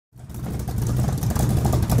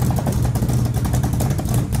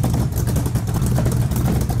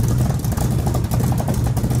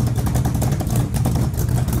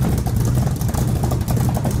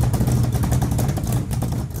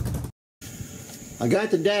I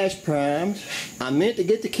got the dash primed. I meant to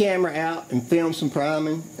get the camera out and film some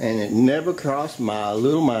priming, and it never crossed my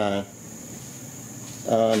little mind.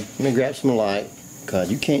 Let me grab some light,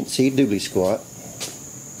 because you can't see doobly squat.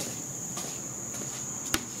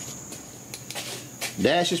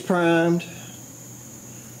 Dash is primed.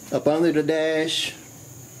 Up under the dash,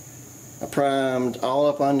 I primed all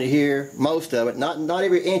up under here, most of it, not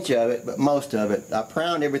every inch of it, but most of it. I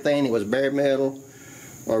primed everything that was bare metal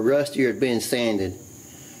or rusty or being sanded.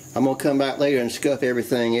 I'm going to come back later and scuff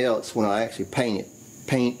everything else when I actually paint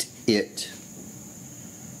it.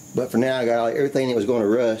 But for now, I got everything that was going to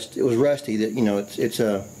rust. It was rusty. That, you know, it's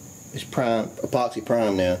prime, epoxy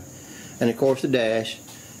prime now. And of course the dash,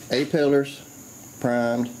 A-pillars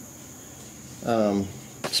primed.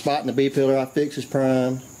 Spot in the B-pillar I fixed is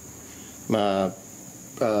primed. My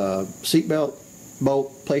seatbelt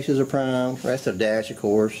bolt places are primed. Rest of the dash, of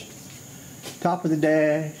course. Top of the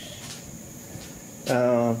dash.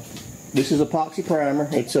 This is epoxy primer.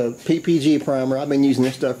 It's a PPG primer. I've been using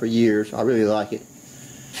this stuff for years. I really like it.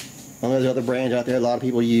 One of those other brands out there a lot of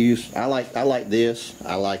people use. I like this.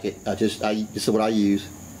 I like it. This is what I use.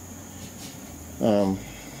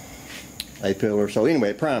 A-pillar. So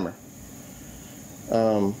anyway, primer.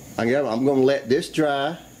 I'm going to let this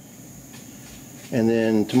dry, and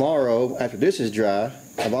then tomorrow, after this is dry,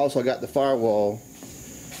 I've also got the firewall.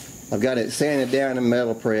 I've got it sanded down and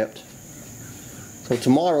metal prepped. So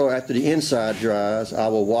tomorrow, after the inside dries, I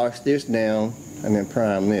will wash this down and then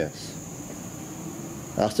prime this.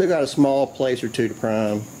 I still got a small place or two to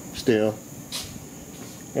prime still.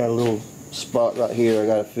 Got a little spot right here I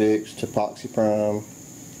got to fix to epoxy prime.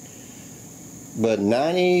 But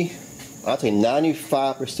I'd say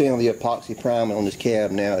 95% of the epoxy priming on this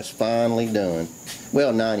cab now is finally done.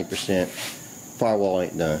 Well, 90%. Firewall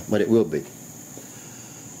ain't done, but it will be.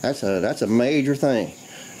 That's a major thing.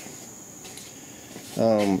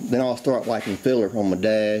 Then I'll start wiping filler on my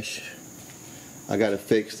dash. I got to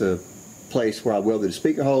fix the place where I welded the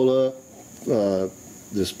speaker hole up.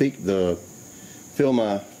 Fill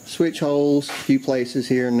my switch holes, a few places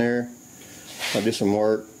here and there. I'll do some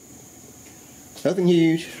work. Nothing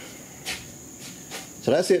huge. So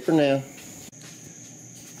that's it for now.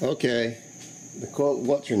 Okay, the quote,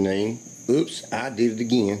 what's your name? Oops, I did it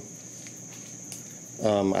again.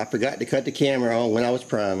 I forgot to cut the camera on when I was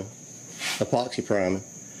priming, epoxy priming.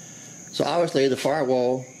 So obviously the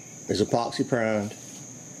firewall is epoxy primed.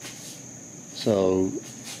 So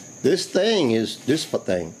this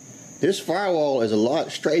firewall is a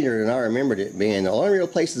lot straighter than I remembered it being. The only real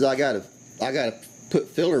places I gotta put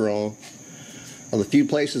filler on are the few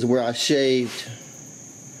places where I shaved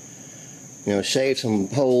some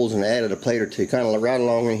holes and added a plate or two, kind of right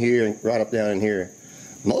along in here and right up down in here.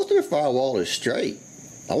 Most of the firewall is straight.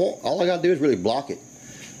 All I gotta do is really block it.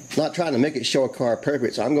 I'm not trying to make it show a car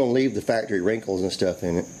perfect, so I'm gonna leave the factory wrinkles and stuff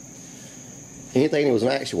in it. Anything that was an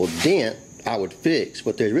actual dent, I would fix,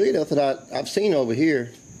 but there's really nothing I've seen over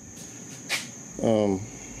here.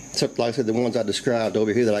 Except, like I said, the ones I described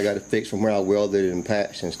over here that I got to fix from where I welded it and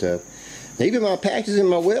patched and stuff. And even my patches in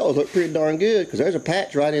my welds look pretty darn good, because there's a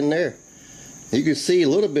patch right in there. You can see a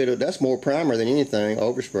little bit of, that's more primer than anything,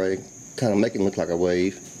 overspray, kind of making it look like a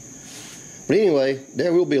wave. But anyway,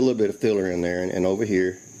 there will be a little bit of filler in there and over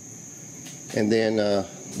here. And then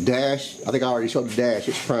dash, I think I already showed the dash,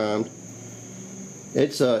 it's primed.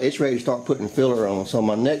 It's ready to start putting filler on. So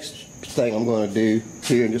my next thing I'm going to do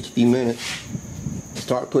here in just a few minutes is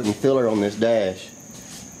start putting filler on this dash.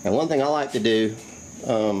 And one thing I like to do,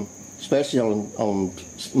 especially on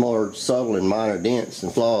more subtle and minor dents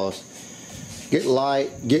and flaws, get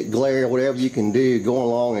light, get glare, whatever you can do, go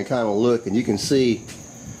along and kind of look, and you can see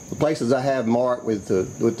the places I have marked with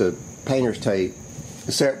the painter's tape,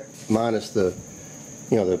 except minus the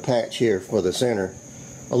the patch here for the center,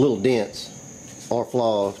 a little dents or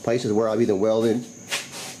flaws, places where I've either welded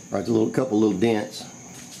or a couple little dents.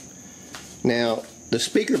 Now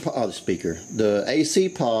the AC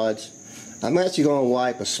pods, I'm actually going to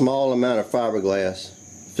wipe a small amount of fiberglass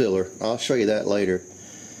filler. I'll show you that later.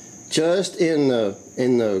 Just in the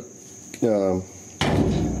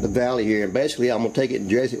valley here, and basically I'm going to take it and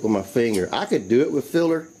dress it with my finger. I could do it with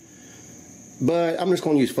filler, but I'm just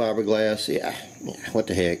going to use fiberglass. Yeah, what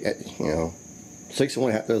the heck, 6 of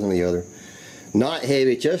one, half dozen of the other. Not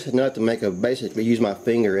heavy, just enough to basically use my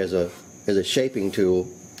finger as a shaping tool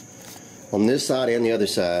on this side and the other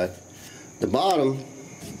side. The bottom,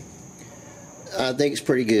 I think it's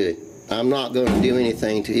pretty good. I'm not going to do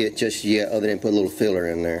anything to it just yet other than put a little filler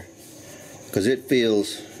in there, because it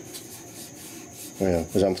feels, well,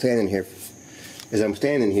 as I'm standing here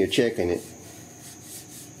checking it,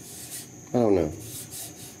 I don't know.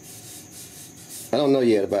 I don't know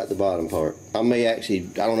yet about the bottom part. I may actually,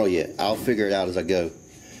 I don't know yet. I'll figure it out as I go.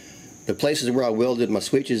 The places where I welded my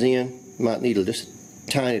switches in might need just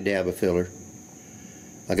a tiny dab of filler.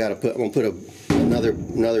 I'm gonna put another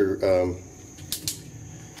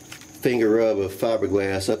finger rub of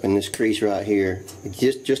fiberglass up in this crease right here,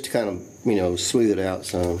 just to kind of, you know, smooth it out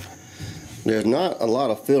some. There's not a lot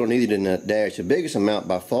of filler needed in that dash. The biggest amount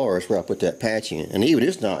by far is where I put that patch in, and even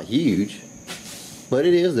it's not huge, but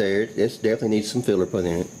it is there. It definitely needs some filler put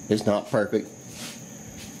in it. It's not perfect.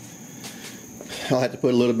 I'll have to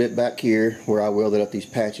put a little bit back here where I welded up these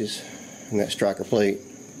patches and that striker plate,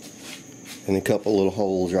 and a couple little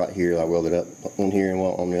holes right here I welded up on here and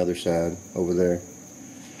one on the other side over there.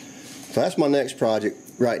 So that's my next project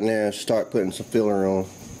right now, is start putting some filler on.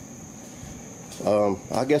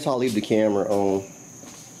 I guess I'll leave the camera on.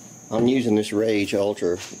 I'm using this Rage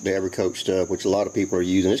Ultra, the Evercoat stuff, which a lot of people are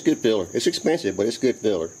using. It's good filler. It's expensive, but it's good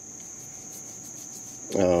filler.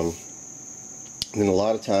 And then a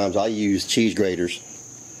lot of times I use cheese graters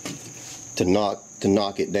to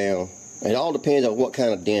knock it down. It all depends on what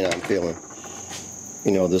kind of dent I'm feeling.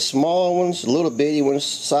 You know, the small ones, the little bitty ones,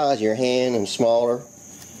 size of your hand and smaller.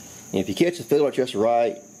 And if you catch the filler just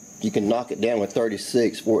right, you can knock it down with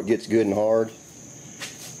 36 before it gets good and hard.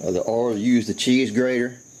 Or use the cheese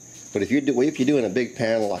grater. But if you're doing a big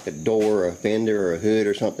panel like a door or a fender or a hood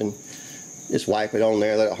or something, just wipe it on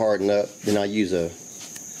there, let it harden up. Then I use a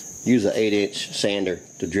 8-inch sander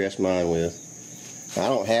to dress mine with. I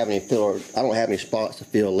don't have any filler. I don't have any spots to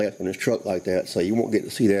fill left in this truck like that, so you won't get to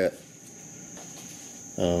see that.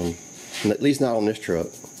 At least not on this truck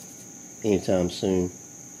anytime soon.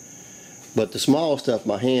 But the small stuff,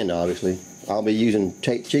 my hand, obviously, I'll be using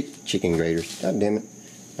chicken graters. God damn it.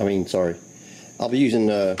 I'll be using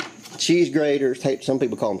cheese graters. Some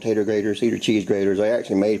people call them tater graters. These are cheese graters. They're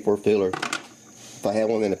actually made for filler. If I had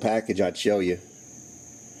one in the package, I'd show you.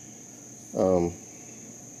 And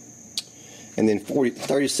then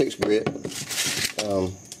 36 grit.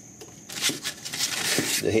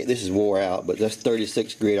 This is wore out, but that's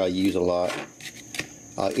 36 grit I use a lot.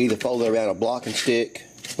 I either fold it around a blocking stick,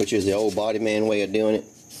 which is the old body man way of doing it,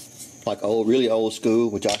 like really old school,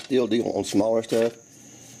 which I still do on smaller stuff.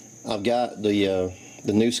 I've got the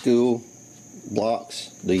new school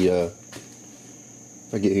blocks. I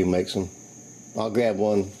forget who makes them. I'll grab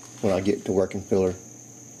one when I get to working filler.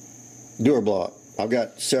 Dura Block. I've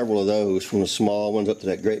got several of those, from the small ones up to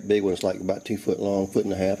that great big one. It's like about 2 foot long,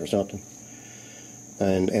 1.5 foot or something.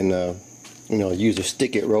 And you know, use a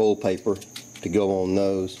stick-it roll paper to go on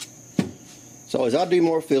those. So as I do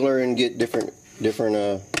more filler and get different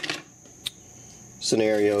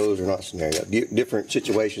scenarios, or not scenarios, different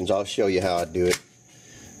situations, I'll show you how I do it.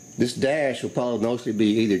 This dash will probably mostly be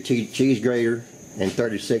either cheese grater and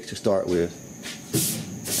 36 to start with.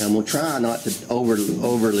 And we'll try not to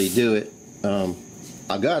overly do it.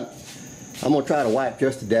 I'm gonna try to wipe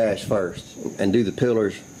just the dash first and do the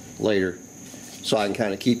pillars later, so I can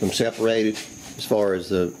kind of keep them separated as far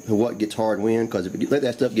as what gets hard when. Because if you let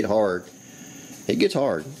that stuff get hard, it gets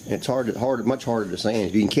hard. It's much harder to sand.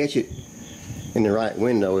 If you can catch it in the right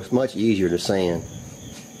window, it's much easier to sand.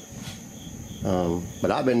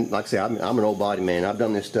 But I've been, like I say, I'm an old body man. I've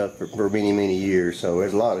done this stuff for many years, so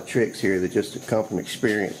there's a lot of tricks here that just come from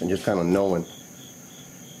experience and just kind of knowing.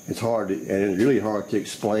 It's hard and it's really hard to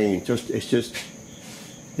explain. It's just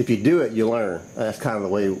if you do it, you learn. That's kind of the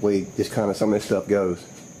way just kind of some of this stuff goes.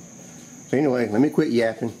 So anyway, let me quit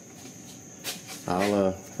yapping.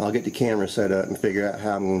 I'll get the camera set up and figure out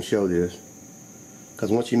how I'm going to show this.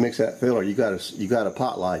 Because once you mix that filler, you got a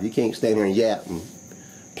pot light. You can't stand there and yap and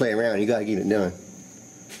play around. You got to get it done.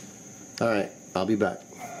 All right, I'll be back.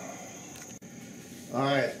 All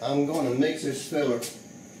right, I'm going to mix this filler.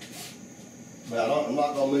 But I'm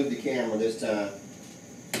not going to move the camera this time.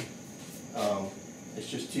 It's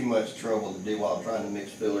just too much trouble to do while I'm trying to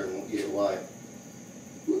mix filler and get it white.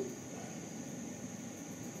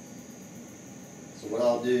 So what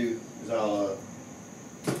I'll do is I'll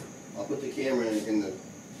put the camera in the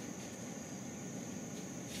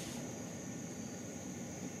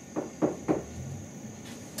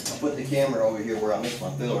put the camera over here where I mix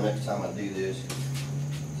my filler next time I do this,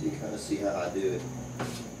 so you can kind of see how I do it.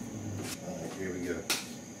 Alright, here we go.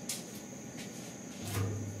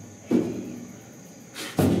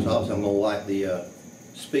 So also I'm going to wipe the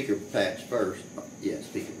speaker patch first. Yeah,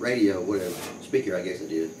 speaker, radio, whatever. Speaker, I guess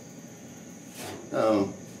it is.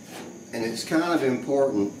 And it's kind of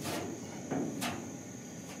important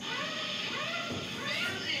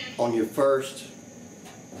on your first,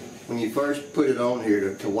 when you first put it on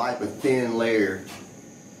here, to wipe a thin layer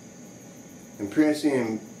and press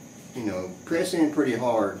in, press in pretty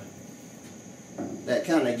hard that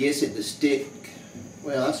kind of gets it to stick.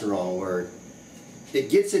 Well, that's the wrong word. It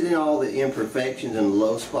gets it in all the imperfections and the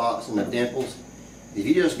low spots and the dimples. If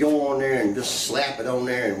you just go on there and just slap it on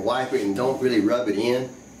there and wipe it and don't really rub it in,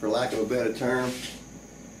 for lack of a better term,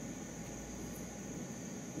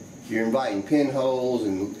 you're inviting pinholes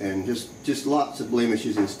and just lots of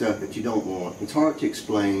blemishes and stuff that you don't want. It's hard to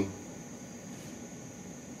explain.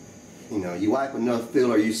 You know, you wipe enough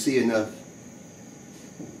filler, you see enough,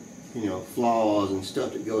 you know, flaws and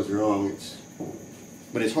stuff that goes wrong.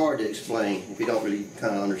 But it's hard to explain if you don't really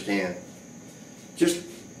kind of understand.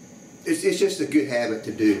 It's just a good habit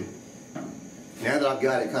to do. Now that I've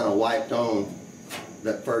got it kind of wiped on,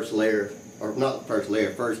 that first layer, or not the first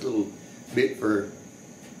layer, first little bit for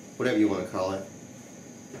whatever you want to call it,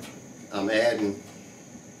 I'm adding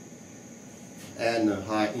the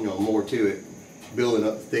height, you know, more to it, building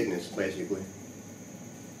up the thickness basically.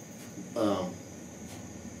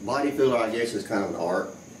 Body filler, I guess, is kind of an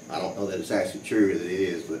art. I don't know that it's actually true that it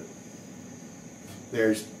is, but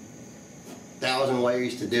there's 1,000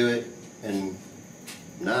 ways to do it, and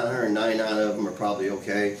 999 of them are probably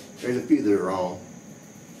okay. There's a few that are wrong,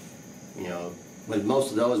 you know, but most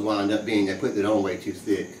of those wind up being they put it on way too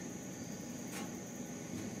thick.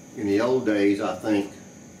 In the old days, I think,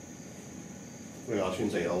 well, I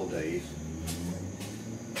shouldn't say old days,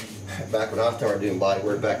 back when I started doing body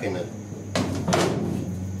work back in the,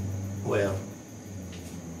 well,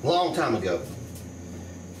 a long time ago,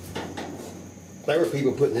 there were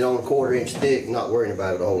people putting it on a 1/4 inch thick and not worrying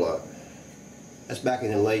about it a whole lot. That's back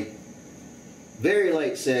in the very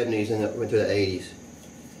late 70s and into the 80s.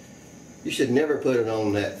 You should never put it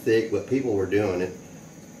on that thick, but people were doing it.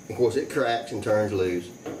 Of course, it cracks and turns loose.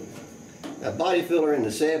 Now, body filler in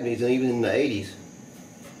the 70s and even in the 80s,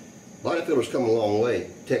 body filler's come a long way.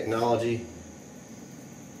 Technology.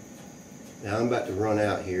 Now, I'm about to run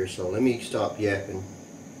out here, so let me stop yapping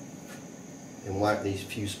and wipe these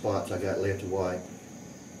few spots I got left to wipe.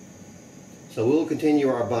 So we'll continue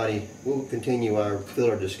our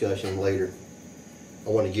filler discussion later. I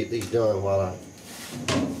want to get these done while I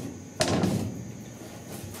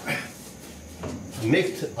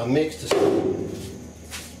mixed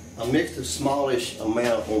a smallish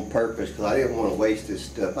amount on purpose because I didn't want to waste this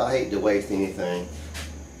stuff. I hate to waste anything,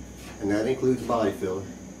 and that includes body filler.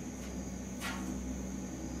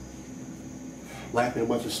 Lapping a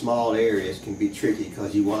bunch of small areas can be tricky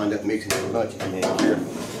because you wind up mixing a bunch of them in here.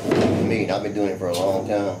 I've been doing it for a long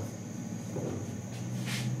time.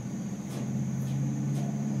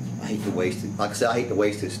 I hate to waste it. Like I said, I hate to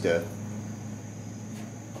waste this stuff.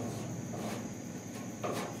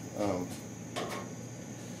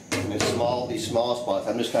 And these small spots,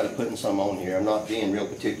 I'm just kind of putting some on here. I'm not being real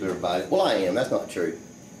particular about it. Well, I am. That's not true.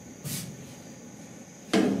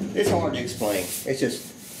 It's hard to explain. It's just,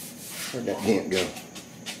 where'd that dent go? Here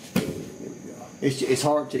we go. It's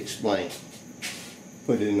hard to explain.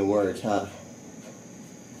 Put it into words, huh?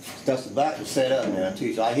 Stuff's about to set up now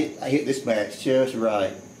too. So I hit this batch just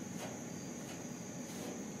right.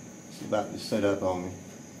 It's about to set up on me.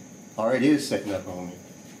 Or it is setting up on me.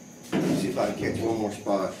 Let's see if I can catch one more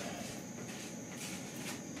spot.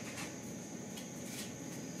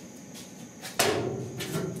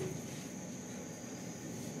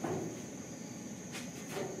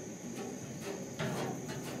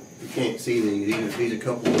 Can't see these are a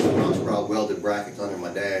couple of cross rod welded brackets under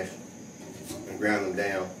my dash and ground them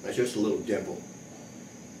down. That's just a little dimple.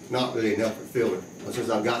 Not really enough for filler. But since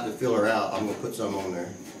I've got the filler out, I'm going to put some on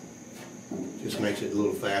there. Just makes it a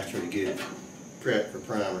little faster to get it prepped for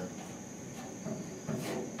primer.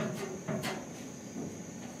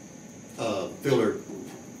 Filler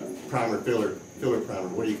primer,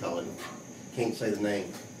 what do you call it? Can't say the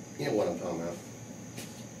name. You know what I'm talking about.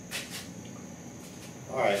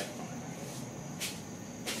 Alright.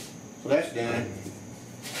 So that's done.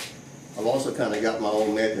 I've also kind of got my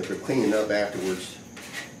own method for cleaning up afterwards.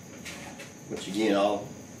 Which again, I'll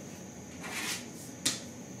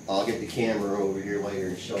get the camera over here later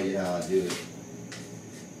and show you how I do it.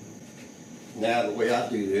 Now the way I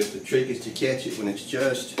do this, the trick is to catch it when it's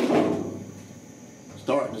just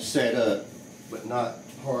starting to set up, but not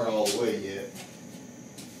hard all the way yet.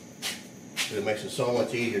 It makes it so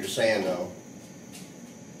much easier to sand on.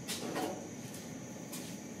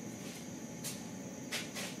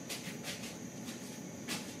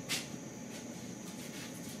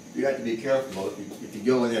 You have to be careful if you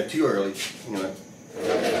go in there too early, you know,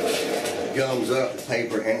 it gums up the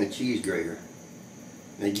paper and the cheese grater.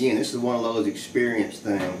 And again, this is one of those experience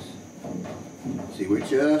things. See, we're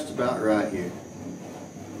just about right here.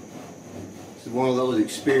 This is one of those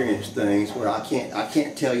experience things where I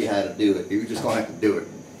can't tell you how to do it. You're just gonna have to do it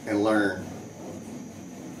and learn.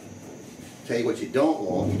 tell you what you don't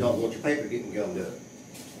want. You don't want your paper getting gummed up.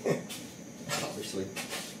 Obviously.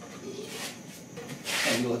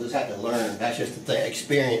 And you'll just have to learn. That's just the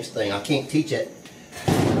experience thing. I can't teach it.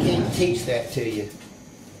 I can't teach that to you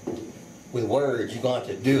with words. You're going to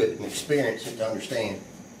have to do it and experience it to understand.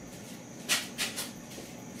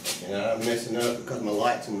 And I'm messing up because my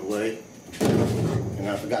light's in the way. And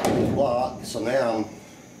I forgot to block, so now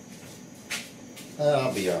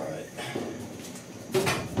I'll be alright.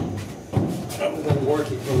 I'm going to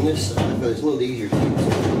work it from this side because it's a little easier to use.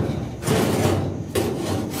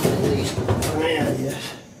 At least for now,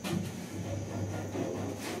 yes.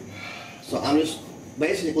 So I'm just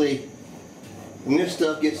basically, when this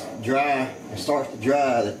stuff gets dry and starts to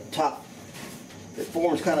dry, the top, it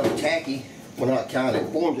forms kind of a tacky, well not kind of,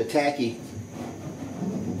 it forms a tacky,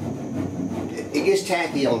 it gets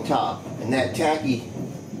tacky on top, and that tacky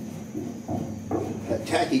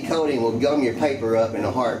coating will gum your paper up in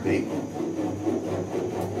a heartbeat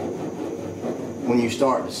when you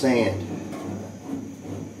start to sand.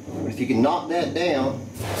 But if you can knock that down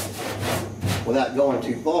without going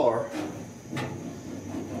too far,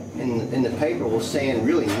 and the paper will sand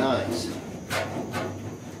really nice,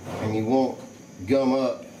 and you won't gum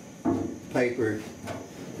up paper.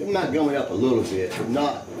 It might gum it up a little bit, but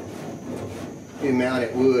not the amount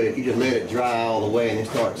it would if you just let it dry all the way and then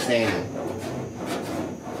start sanding.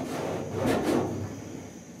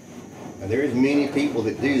 And there's many people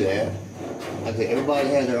that do that. Like I said, everybody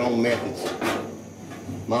has their own methods.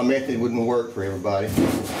 My method wouldn't work for everybody.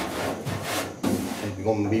 There's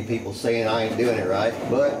going to be people saying I ain't doing it right,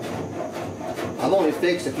 but I've only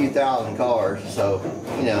fixed a few thousand cars, so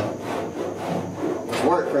you know, it's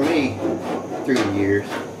worked for me through the years.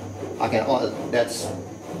 That's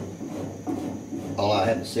all I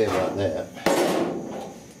have to say about that.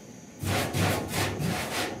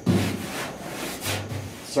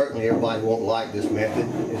 Certainly everybody won't like this method.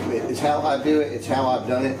 It's how I do it, it's how I've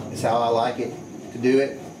done it, it's how I like it to do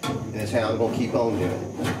it, and it's how I'm going to keep on doing it.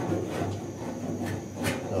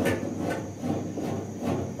 So,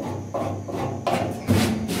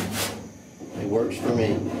 it works for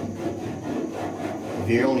me. If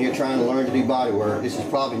you're on here trying to learn to do body work, this is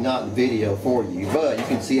probably not the video for you, but you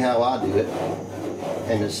can see how I do it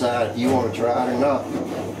and decide if you want to try it or not.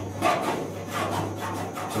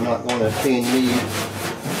 I'm not going to offend you.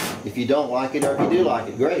 If you don't like it, or if you do like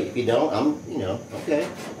it, great. If you don't, okay.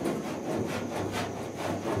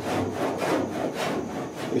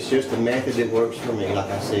 It's just a method that works for me, like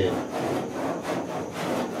I said.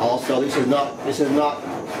 Also, this is not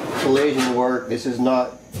collision work. This is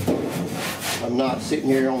not. I'm not sitting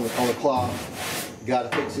here on the clock.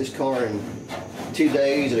 Got to fix this car in 2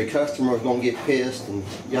 days, or the customer is going to get pissed, and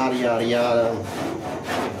yada yada yada.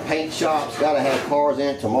 Paint shops got to have cars in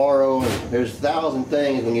it tomorrow, and there's 1,000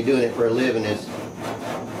 things when you're doing it for a living. It's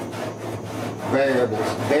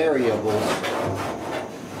variables.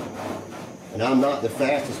 And I'm not the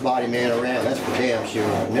fastest body man around, that's for damn sure.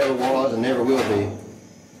 I never was and never will be.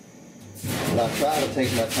 But I try to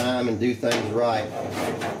take my time and do things right.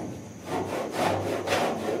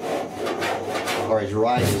 Or as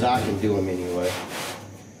right as I can do them anyway.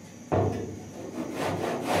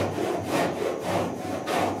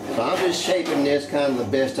 So I'm just shaping this kind of the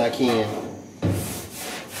best I can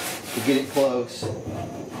to get it close.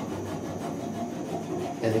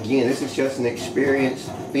 And again, this is just an experience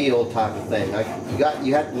feel type of thing.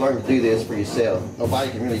 You have to learn to do this for yourself.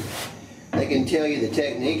 Nobody can really, they can tell you the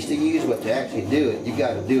techniques to use, but to actually do it, you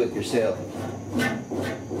got to do it yourself.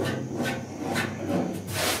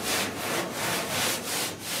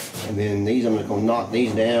 And then these, I'm just going to knock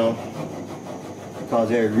these down because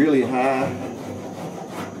they're really high.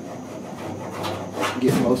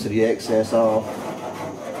 Get most of the excess off.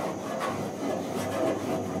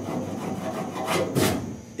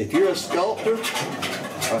 If you're a sculptor,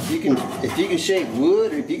 or if you can shape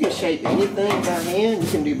wood, or if you can shape anything by hand, you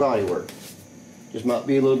can do body work. Just might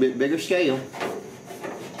be a little bit bigger scale.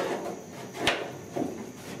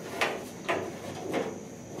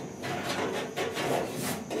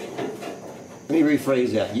 Let me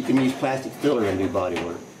rephrase that. You can use plastic filler and do body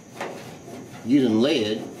work. Using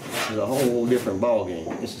lead is a whole different ball game.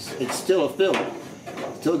 It's still a filler.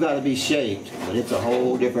 Still got to be shaped, but it's a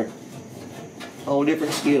whole different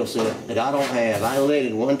skill set that I don't have. I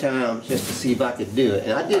leaded one time just to see if I could do it,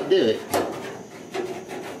 and I did do it.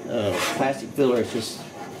 Plastic filler is just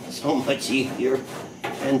so much easier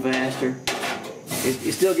and faster.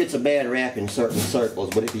 It still gets a bad rap in certain circles,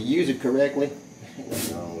 but if you use it correctly, there's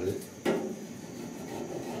nothing wrong with it.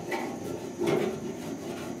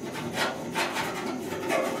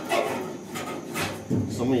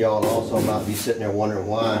 Some of y'all also might be sitting there wondering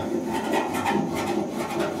why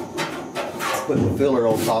putting the filler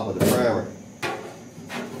on top of the primer.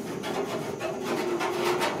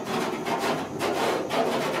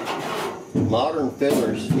 Modern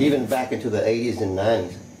fillers, even back into the 80s and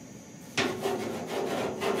 90s,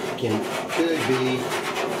 could be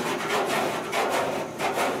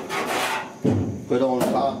put on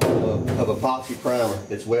top of epoxy primer.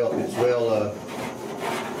 It's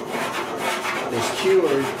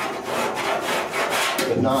cured,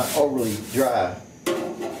 but not overly dry.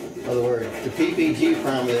 In other words, the PPG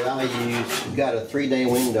primer that I use has got a 3-day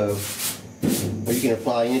window where you can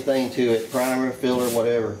apply anything to it, primer, filler,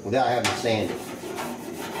 whatever, without having to sand it.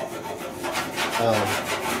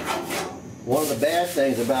 One of the bad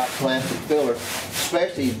things about plastic filler,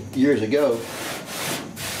 especially years ago,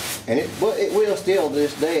 and it will still to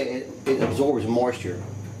this day, it absorbs moisture.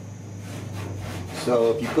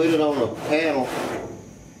 So if you put it on a panel,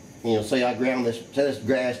 you know, say I ground this, say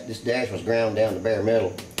this dash was ground down to bare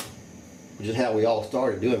metal, which is how we all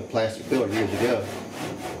started doing plastic filler years ago.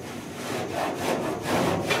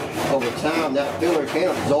 Over time, that filler can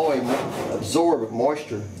absorb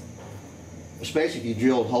moisture, especially if you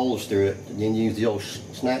drilled holes through it and then use the old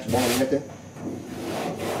snatch bone method.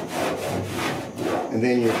 And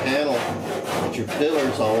then your panel that your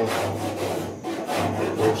filler's on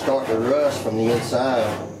will start to rust from the inside,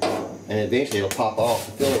 and eventually it'll pop off.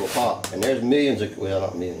 The filler will pop. And there's millions of, well,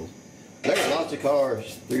 not millions, there's lots of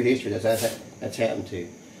cars through history that's happened to.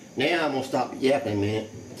 Now I'm going to stop yapping a minute.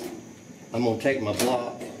 I'm going to take my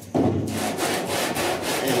block and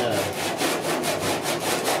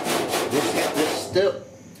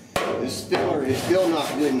this filler is still not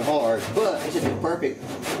good and hard, but it's just the perfect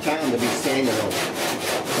time to be sanding on it.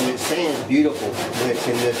 And it sands beautiful when it's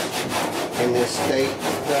in this state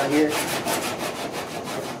right here.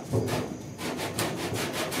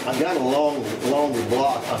 I've got a longer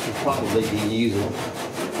block I should probably be using,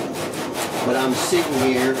 but I'm sitting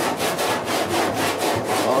here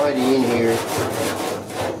already in here.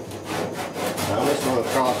 I'm just going to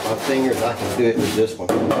cross my fingers. I can do it with this one.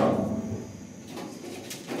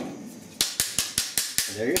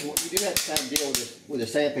 There is what you do have to kind of deal with a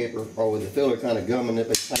sandpaper or with a filler kind of gumming up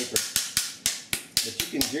its paper. But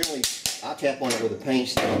you can generally, I tap on it with a paint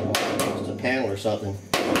stick, just a panel or something,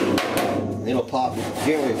 and it'll pop,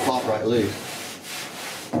 generally it'll pop right loose.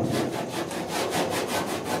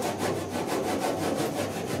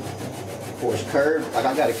 Of course, curved, like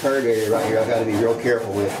I got a curved area right here I've got to be real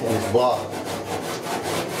careful with in this block,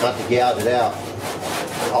 not to gouge it out.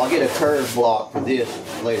 I'll get a curved block for this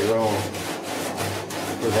later on.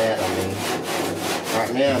 For that, I mean.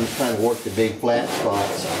 Right now I'm just trying to work the big flat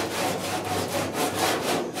spots.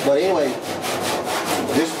 But anyway,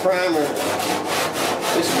 this primer,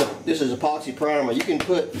 this is epoxy primer. You can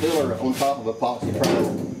put filler on top of epoxy primer,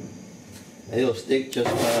 and it'll stick just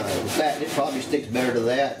fine. In fact, it probably sticks better to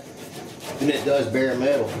that than it does bare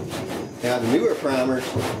metal. Now the newer primers,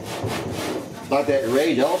 like that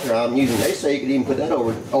Rage Ultra I'm using, they say you could even put that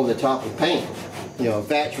over the top of paint. You know,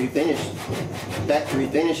 factory finish,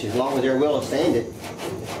 as long as they're well sanded.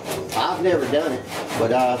 I've never done it,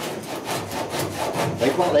 but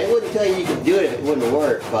they wouldn't tell you could do it if it wouldn't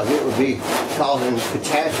work, because it would be causing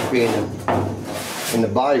catastrophe in the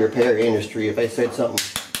body repair industry if they said something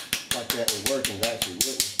like that was working, it actually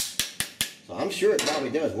wouldn't. So I'm sure it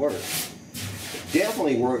probably does work. It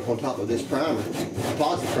definitely works on top of this primer,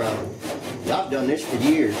 epoxy primer. I've done this for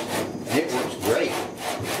years, and it works great.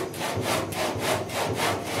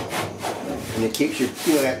 And it keeps your,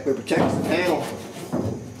 you know, it protects the panel.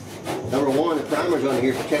 Number one, the primer's under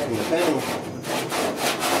here protecting the panel.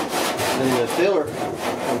 And then the filler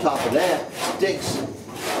on top of that sticks.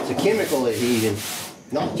 It's a chemical adhesion,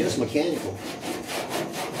 not just mechanical.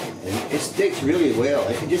 And it sticks really well.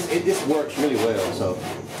 It just works really well. So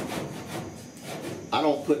I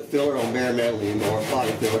don't put filler on bare metal anymore,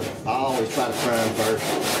 body filler. I always try to prime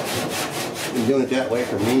first. Been doing it that way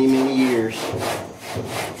for many, many years.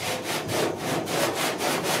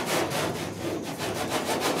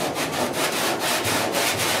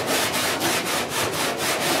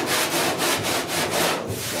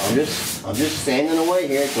 I'm just sanding away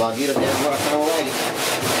here until I get it down where I kind of like it.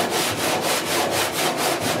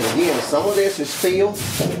 And again, some of this is feel.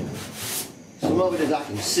 Some of it is I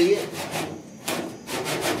can see it.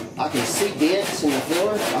 I can see dents in the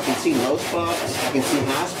filler. I can see low spots. I can see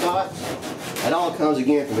high spots. That all comes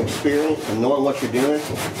again from experience and knowing what you're doing.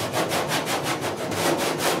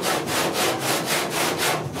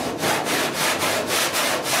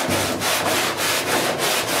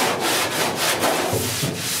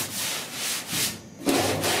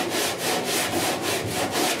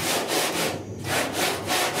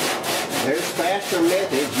 faster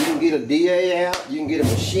methods. You can get a DA out, you can get a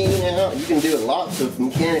machine out, you can do lots of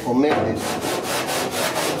mechanical methods.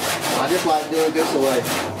 I just like doing it this way.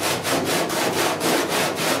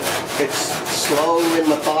 It's slow and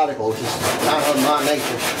methodical, which is kind of my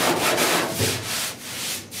nature.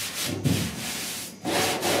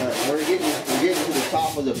 We're getting to the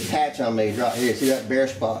top of the patch I made right here. See that bare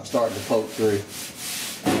spot starting to poke through.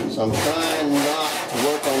 So I'm trying not to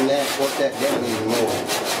work that down even more.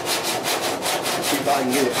 See if I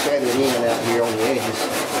can get it feathered in out here on the edges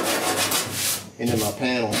into my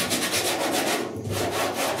panel.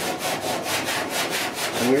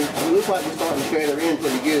 And it looks like we're starting to feather in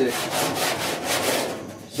pretty good.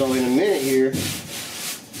 So in a minute here,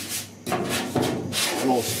 I'm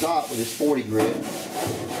going to stop with this 40 grit.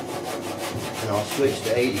 And I'll switch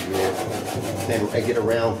to 80 grit. Then I get a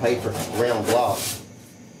round block.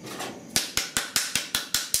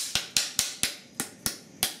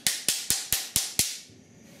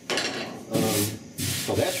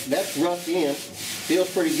 So that's roughed in. Feels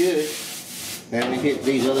pretty good. Now let me hit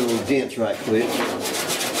these other little dents right quick.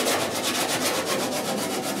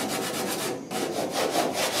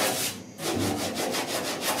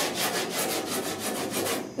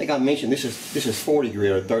 I think I mentioned this is 40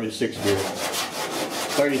 grit or 36 grit.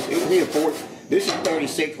 This is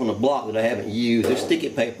 36 on the block that I haven't used. This sticky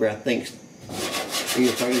paper I think is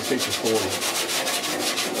either 36 or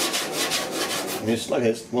 40. And it's like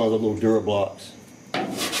it's one of the little Dura Blocks. So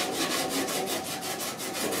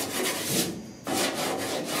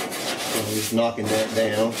I'm just knocking that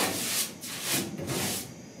down.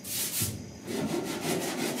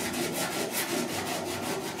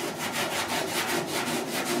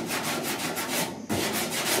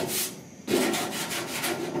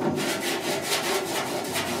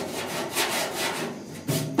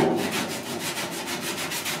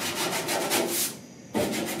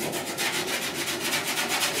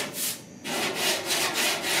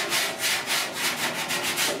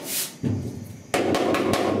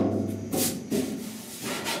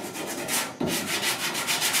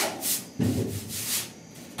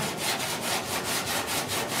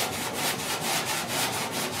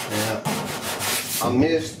 I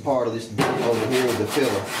missed part of this dent over here with the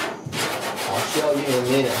filler. I'll show you in a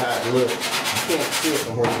minute how it looks. You can't see it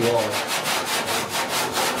from where you are.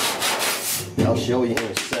 I'll show you in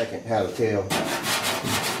a second how to tell,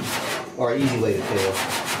 or an easy way to tell.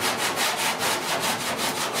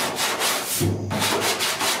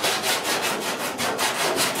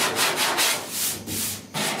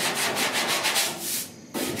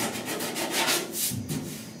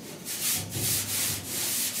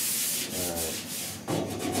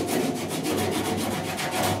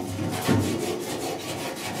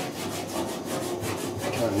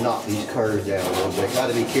 Knock these curves down a little bit. Got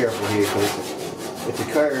to be careful here because it's a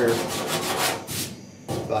curve.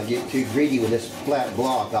 If I get too greedy with this flat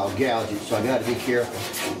block, I'll gouge it. So I got to be careful.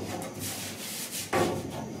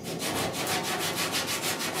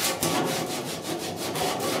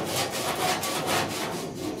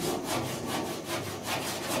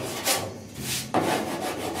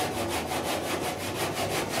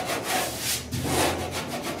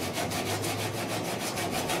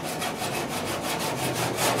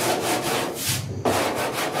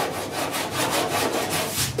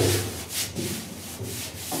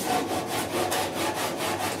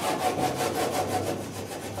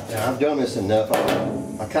 Now, I've done this enough.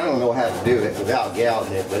 I kind of know how to do it without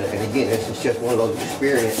gouging it, but and again, this is just one of those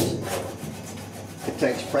experiences. It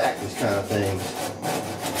takes practice kind of things.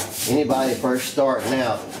 Anybody first starting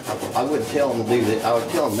out, I wouldn't tell them to do this. I would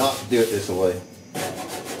tell them not to do it this way.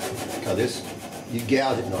 Because you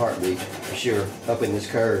gouge it in a heartbeat, for sure, up in this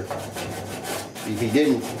curve. If you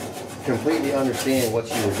didn't completely understand what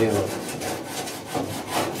you were doing.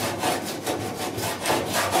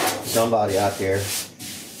 Somebody out there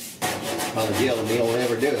probably yelling at me, don't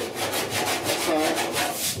ever do it. That's fine.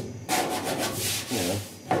 You know,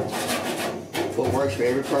 what works for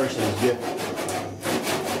every person is different.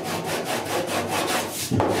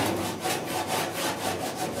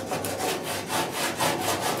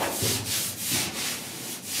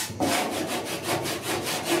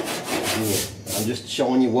 Again, I'm just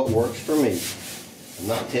showing you what works for me. I'm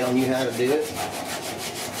not telling you how to do it.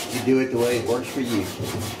 You do it the way it works for you.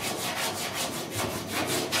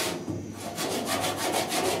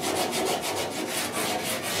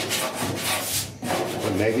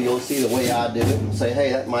 Maybe you'll see the way I do it and say,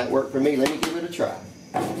 hey, that might work for me. Let me give it a try.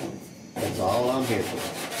 That's all I'm here for.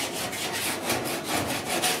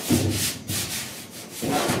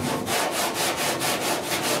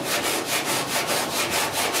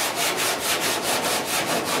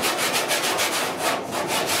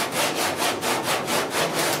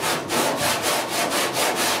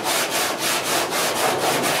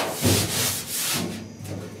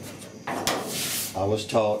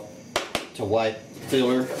 taught to wipe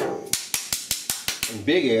filler in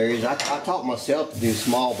big areas. I taught myself to do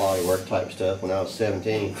small body work type stuff when I was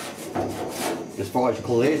 17. As far as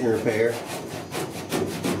collision repair,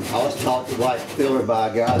 I was taught to wipe filler by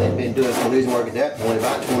a guy that had been doing collision work at that point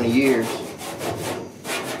about 20 years.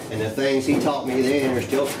 And the things he taught me then are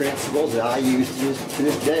still principles that I use to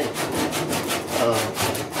this day.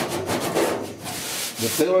 The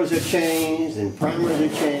fillers have changed and primers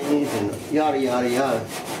have changed and yada yada yada.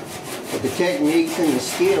 But the techniques and the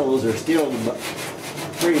skills are still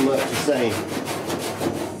pretty much the same.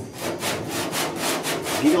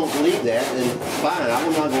 If you don't believe that, then fine,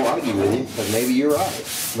 I'm not going to argue with you, because maybe you're right.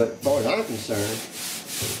 But as far as I'm concerned,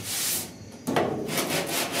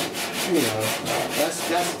 you know,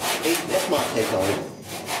 that's my take on it.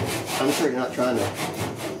 I'm sure you're not trying to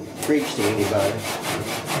preach to anybody.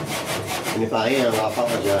 And if I am, I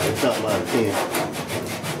apologize. It's not my intent.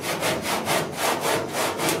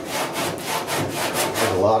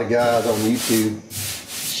 There's a lot of guys on YouTube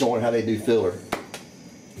showing how they do filler.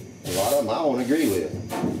 A lot of them I won't agree with.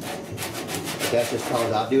 But that's just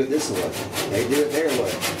because I do it this way. They do it their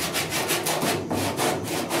way.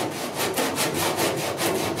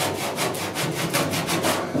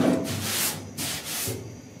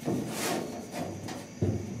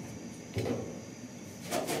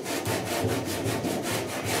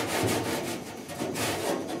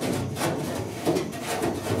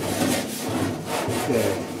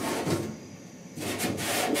 Okay.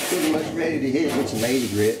 It's pretty much ready to hit it with some 80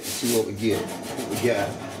 grit and see what we get. What we got.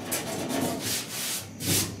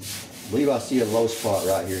 I believe I see a low spot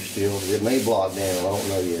right here still. It may block down, I don't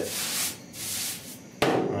know yet.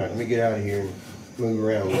 Alright, let me get out of here and move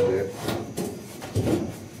around a little bit.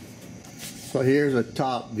 So here's a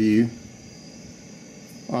top view.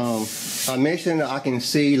 I mentioned I can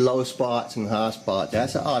see low spots and high spots.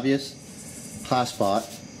 That's an obvious high spot,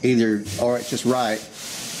 or it's just right.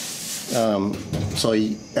 So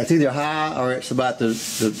that's either high or it's about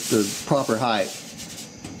the proper height.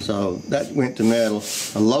 So that went to metal.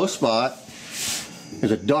 A low spot is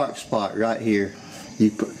a dark spot right here.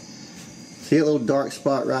 See a little dark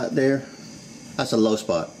spot right there? That's a low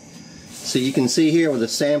spot. So you can see here where the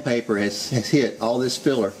sandpaper has hit all this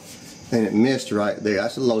filler and it missed right there.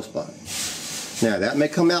 That's a low spot. Now that may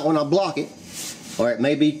come out when I block it, or it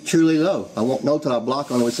may be truly low. I won't know till I block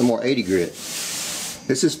on it with some more 80 grit.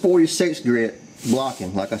 This is 46 grit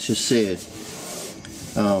blocking, like I just said.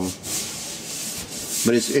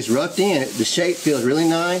 But it's roughed in. The shape feels really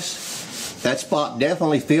nice. That spot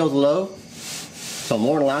definitely feels low. So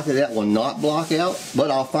more than likely that will not block out. But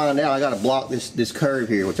I'll find out. I got to block this curve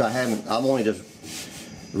here, which I haven't. I've only just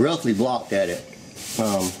roughly blocked at it.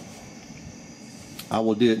 I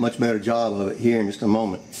will do a much better job of it here in just a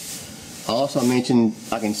moment. I also mentioned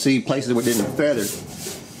I can see places where it didn't feather.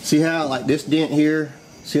 See how like this dent here?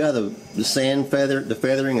 See how the sand the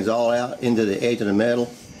feathering is all out into the edge of the metal?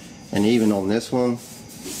 And even on this one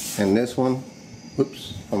and this one,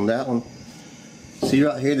 whoops, on that one. See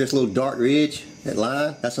right here, this little dark ridge, that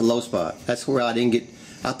line, that's a low spot. That's where I didn't get,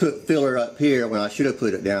 I put filler up here when I should have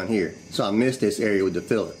put it down here. So I missed this area with the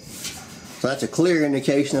filler. So that's a clear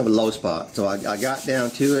indication of a low spot. So I got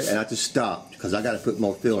down to it and I just stopped because I got to put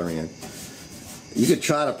more filler in. You could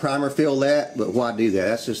try to primer fill that, but why do that?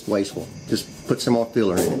 That's just wasteful. Just put some more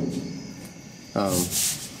filler in it.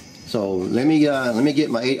 So let me get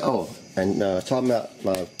my talking about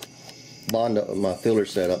my my filler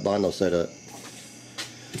setup, Bondo setup.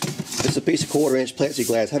 It's a piece of 1/4 inch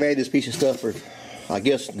plexiglass. I've had this piece of stuff for, I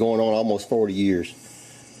guess, going on almost 40 years.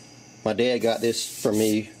 My dad got this for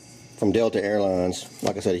me from Delta Airlines.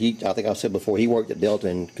 Like I said, I think I said before, he worked at Delta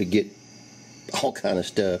and could get all kind of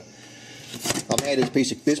stuff. I've had this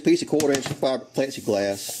piece of 1/4 inch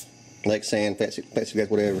plexiglass, like sand, plexiglass,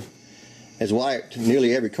 whatever. Has wiped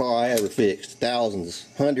nearly every car I ever fixed. Thousands,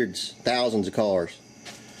 hundreds, thousands of cars.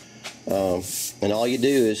 And all you do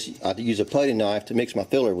is I use a putty knife to mix my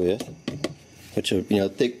filler with, which is,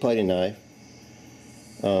 thick putty knife.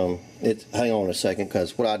 Hang on a second,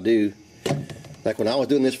 because what I do, like when I was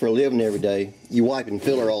doing this for a living every day, you wiping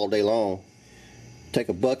filler all day long. Take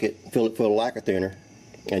a bucket, fill it full of lacquer thinner,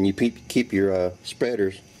 and you keep your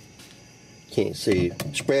spreaders. Can't see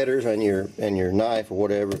spreaders and your knife or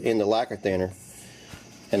whatever in the lacquer thinner,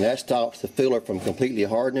 and that stops the filler from completely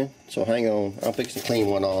hardening. So hang on, I'm fixing to clean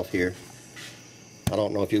one off here. I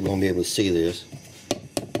don't know if you're going to be able to see this.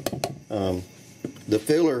 The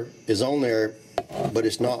filler is on there, but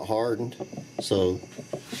it's not hardened. So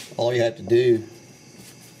all you have to do,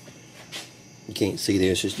 you can't see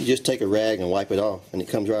this, you just take a rag and wipe it off, and it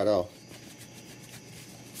comes right off.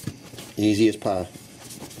 Easy as pie.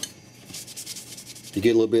 you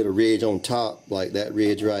get a little bit of ridge on top, like that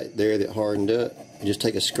ridge right there that hardened up, you just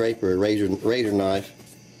take a scraper, a razor knife,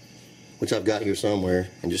 which I've got here somewhere,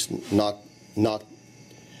 and just knock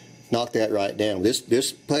that right down.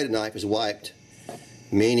 This plated knife is wiped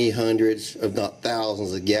many hundreds, if not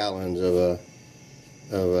thousands, of gallons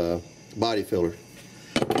of body filler.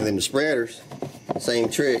 And then the spreaders, same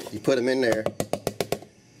trick. You put them in there,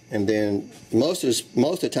 and then most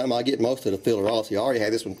of the time I get most of the filler off. So you already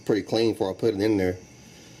had this one pretty clean before I put it in there.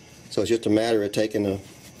 So it's just a matter of taking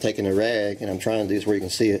a rag, and I'm trying to do this where you can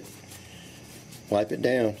see it. Wipe it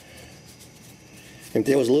down. If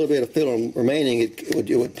there was a little bit of filler remaining,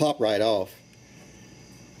 it would pop right off,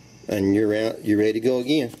 and you're ready to go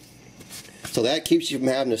again. So that keeps you from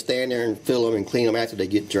having to stand there and fill them and clean them after they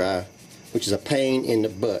get dry, which is a pain in the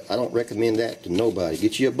butt. I don't recommend that to nobody.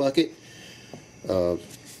 Get you a bucket,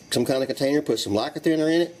 some kind of container, put some lacquer thinner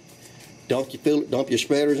in it, dump your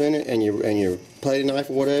spreaders in it, and your plating knife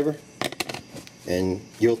or whatever, and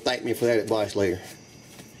you'll thank me for that advice later.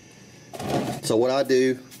 So what I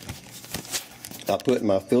do, I put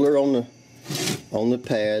my filler on the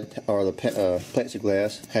pad or the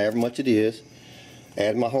plexiglass, however much it is,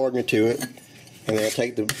 add my hardener to it, and then I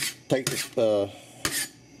take the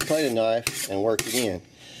plating knife and work it in.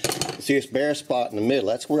 See this bare spot in the middle,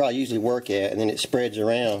 that's where I usually work at, and then it spreads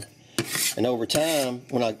around. And over time,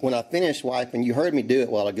 when I finish wiping, you heard me do it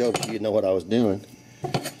a while ago, so you know what I was doing.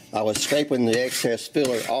 I was scraping the excess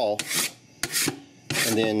filler off,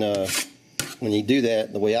 and then when you do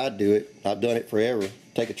that, the way I do it, I've done it forever.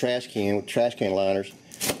 Take a trash can with trash can liners,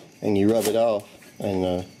 and you rub it off.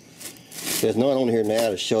 And there's none on here now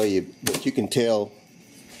to show you, but you can tell.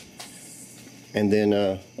 And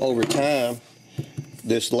then over time,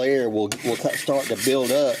 this layer will start to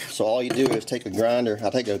build up. So all you do is take a grinder.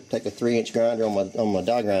 I take a 3-inch grinder on my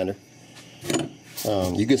die grinder.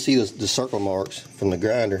 You can see the circle marks from the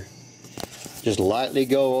grinder. Just lightly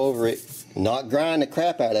go over it. Not grind the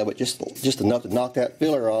crap out of it, just enough to knock that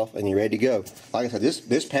filler off, and you're ready to go. Like I said,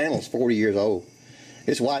 this panel is 40 years old.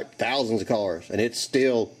 It's wiped thousands of cars, and it's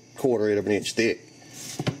still 1/4 of an inch thick.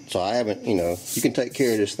 So I haven't, you can take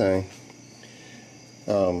care of this thing.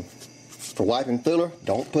 For wiping filler,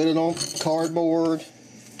 don't put it on cardboard.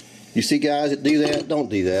 You see guys that do that, don't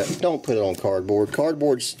do that. Don't put it on cardboard.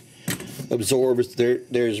 Cardboard's absorbs,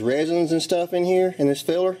 there's resins and stuff in here, in this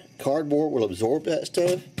filler. Cardboard will absorb that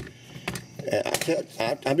stuff.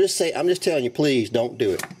 I'm just telling you, please don't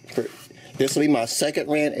do it. This will be my second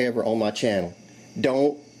rant ever on my channel.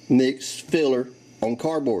 Don't mix filler on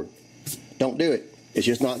cardboard. Don't do it. It's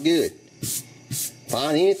just not good.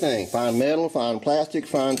 Find anything. Find metal, find plastic,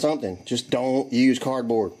 find something. Just don't use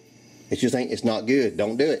cardboard. It's not good.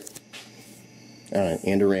 Don't do it. Alright,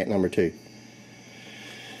 end of rant number 2.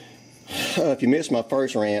 If you missed my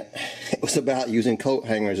first rant, it was about using coat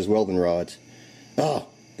hangers as welding rods. Oh,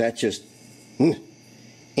 that's just...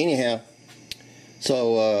 Anyhow,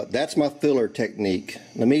 so that's my filler technique.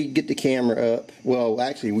 Let me get the camera up. Well,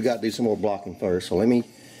 actually, we got to do some more blocking first. So let me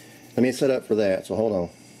set up for that. So hold on.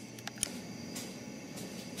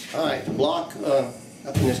 All right, to block up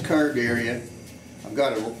in this curved area, I've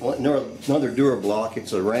got another Dura block.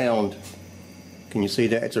 It's a round. Can you see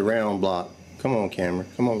that? It's a round block. Come on, camera.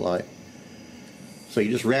 Come on, light. So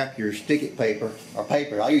you just wrap your stick-it paper, or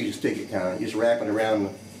paper. I use a stick-it kind. You just wrap it around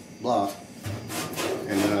the block.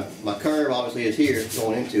 And my curve obviously is here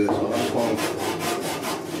going into it, so I'm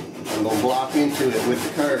going to block into it with the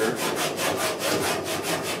curve.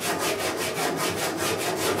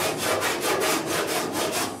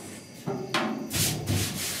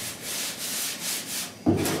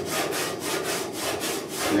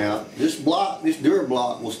 Now this Dura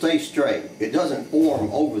block will stay straight. It doesn't form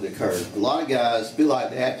over the curve. A lot of guys feel like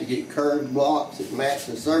they have to get curved blocks that match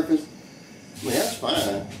the surface. I mean, that's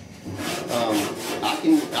fine.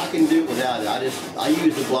 I can do it without it. I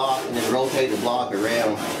use the block and then rotate the block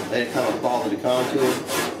around, let it kind of follow the contour.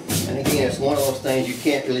 And again, it's one of those things you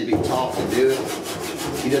can't really be taught to do it.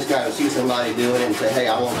 You just got to see somebody do it and say, hey,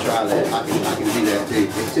 I want to try that. I can do that too.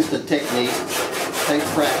 It's just a technique. Take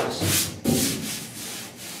practice.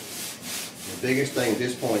 The biggest thing at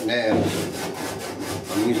this point now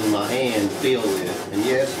is I'm using my hand to feel with. And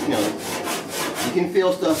yes, you can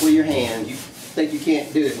feel stuff with your hands. You think you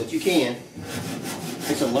can't do it, but you can.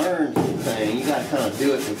 It's a learned thing. You got to kind of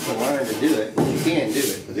do it to learn to do it, but you can do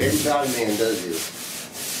it because everybody man does do it.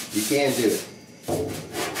 You can do it.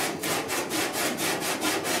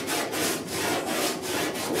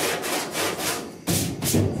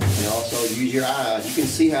 And also use your eyes. You can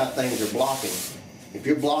see how things are blocking. If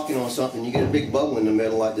you're blocking on something, you get a big bubble in the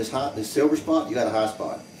middle like this silver spot. You got a high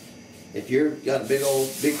spot. If you've got a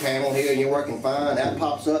big panel here and you're working fine, that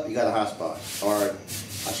pops up, you got a high spot. Or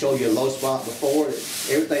I showed you a low spot before,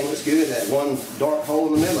 everything looks good, that one dark hole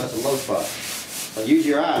in the middle, that's a low spot. So use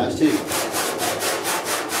your eyes too.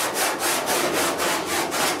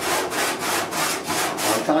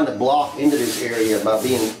 I'm trying to block into this area by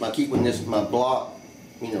keeping my block,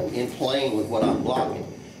 in plane with what I'm blocking.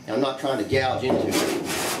 And I'm not trying to gouge into it.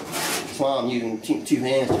 That's why I'm using two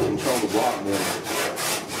hands to control the block better.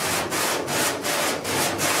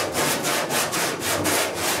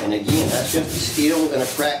 And again, that's just a skill and a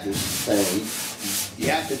practice thing. You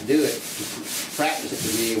have to do it, practice it to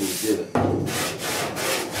be able to do it.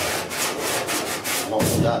 I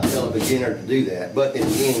don't tell a beginner to do that, but then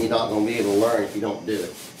again, you're not going to be able to learn if you don't do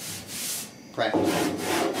it. Practice it.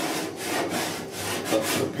 But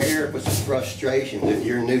prepare for some frustration if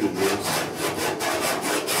you're new to this.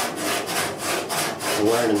 And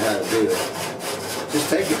learning how to do it. Just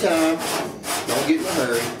take your time. Don't get in a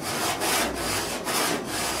hurry.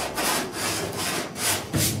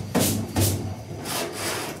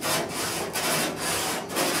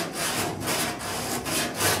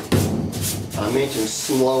 I mentioned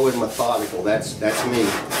slow and methodical. That's me.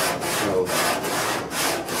 So,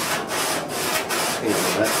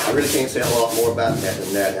 I really can't say a lot more about that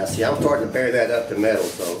than that. Now, see, I'm starting to bear that up to metal,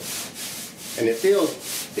 so, and it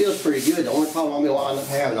feels pretty good. The only problem I may wind up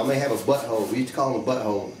having, I may have a butthole. We used to call them a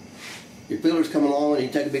butthole. Your filter's coming along and you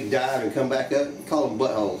take a big dive and come back up, we call them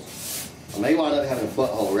buttholes. I may wind up having a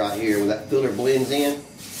butthole right here where that filter blends in.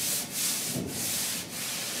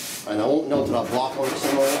 And I won't know until I block on it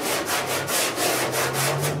somewhere.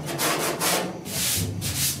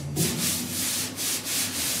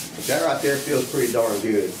 That right there feels pretty darn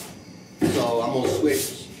good. So I'm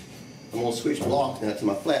gonna switch blocks now to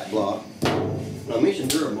my flat block. Now I mentioned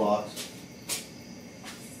Dura Blocks.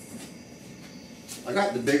 I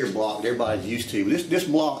got the bigger block that everybody's used to. This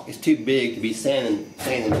block is too big to be sanding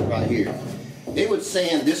right here. It would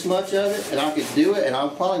sand this much of it, and I could do it, and I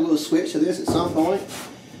probably will switch to this at some point.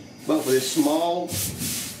 But for this small,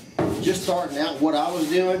 just starting out what I was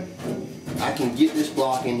doing, I can get this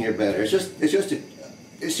block in here better.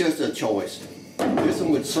 It's just a choice. This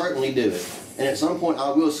one would certainly do it. And at some point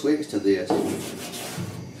I will switch to this.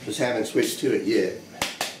 Just haven't switched to it yet.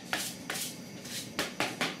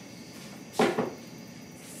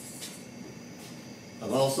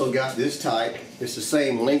 I've also got this type. It's the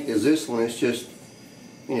same length as this one. It's just,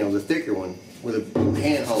 the thicker one with the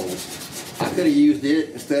hand holes. I could have used it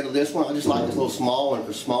instead of this one. I just like this little small one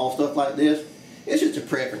for small stuff like this. It's just a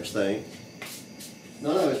preference thing.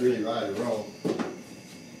 None of it's really right or wrong.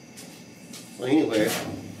 So anyway,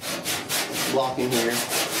 block in here.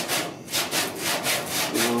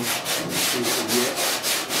 See what we get.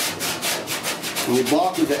 When you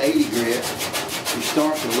block with the 80 grit, you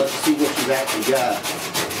start to see what you've actually got.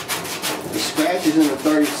 The scratches in the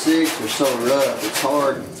 36 are so rough, it's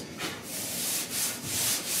hard.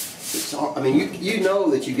 I mean, you know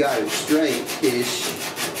that you got it straight-ish,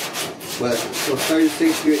 but those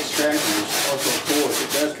 36 grit scratches are so coarse,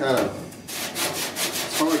 it does kind of,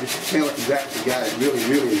 it's hard to tell if you've actually got it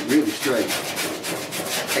really straight.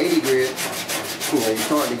 80 grit, you're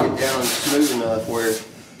starting to get down smooth enough where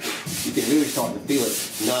you can really start to feel it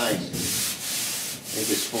nice if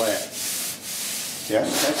it's flat. Yeah,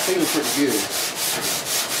 that's feeling pretty good.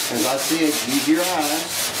 As I said, use your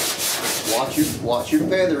eyes. Watch your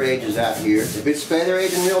feather edges out here. If it's feather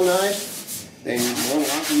edging real nice, then more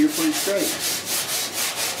likely you're pretty straight.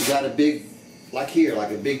 You got a big, like here,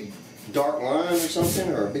 like a big dark line or something,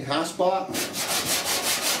 or a big high spot,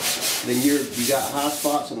 then you got high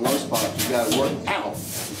spots and low spots. You got to work out.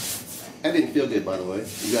 That didn't feel good, by the way.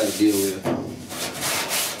 You got to deal with it.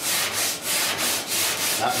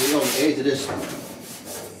 Out here on the edge of this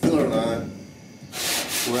filler line,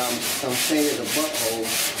 where I'm saying there's a butthole.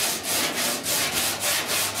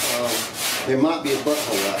 There might be a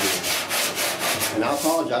butthole out here. And I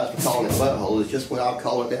apologize for calling it butthole. It's just what I'll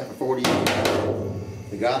call it that for 40 years.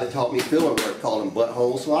 The guy that taught me filler work called them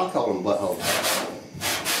buttholes, so I'll call them buttholes.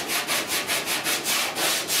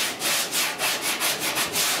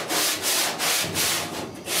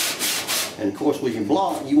 And of course, with your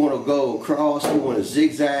block, you want to go across, you want to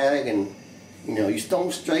zigzag, and you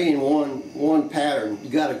don't stay in one pattern. You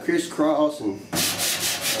got to crisscross, and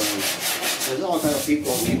there's all kinds of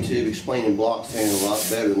people on YouTube explaining block sanding a lot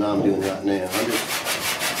better than I'm doing right now.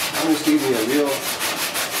 I'm just giving you a real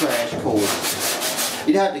crash course.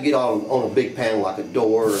 You'd have to get on a big panel like a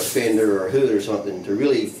door or a fender or a hood or something to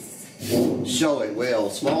really show it well.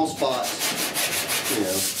 Small spots,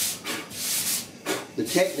 the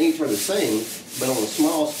techniques are the same, but on a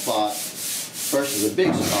small spot, versus a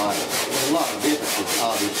big spot. There's a lot of differences,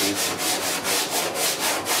 obviously.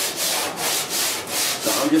 So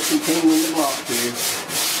I'm just continuing the block here.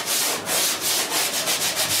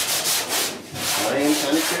 I am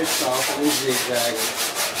kind of crisscrossing and zigzagging.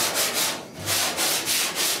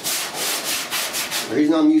 The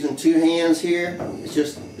reason I'm using two hands here,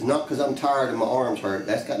 it's not because I'm tired and my arms hurt.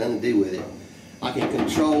 That's got nothing to do with it. I can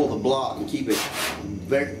control the block and keep it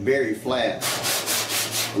very, very flat.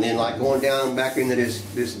 And then like going down back into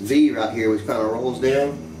this V right here, which kind of rolls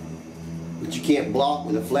down. But you can't block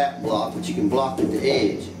with a flat block, but you can block with the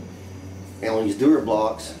edge. And on these Dura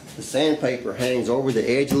Blocks, the sandpaper hangs over the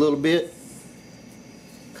edge a little bit.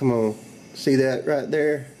 Come on, see that right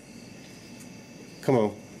there? Come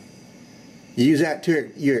on. Use that to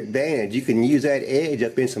your advantage. You can use that edge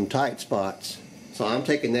up in some tight spots. So I'm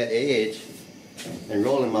taking that edge and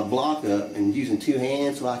rolling my block up and using two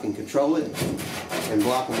hands so I can control it and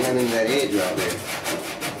blocking down into that edge right there.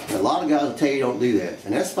 And a lot of guys will tell you don't do that,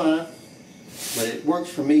 and that's fine. But it works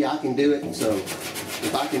for me. I can do it. So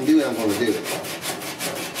if I can do it, I'm going to do it.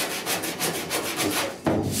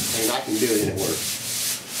 And I can do it and it works.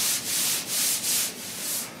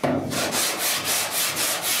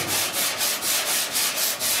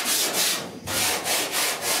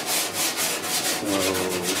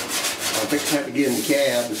 I'm fixing to have to get in the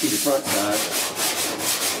cab to see the front side.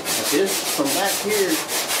 But this, from back here,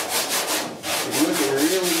 is looking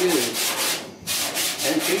really good.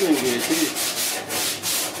 And feeling good too.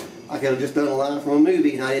 I could have just done a line from a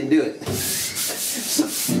movie and I didn't do it.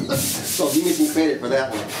 So give me some credit for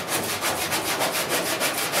that one.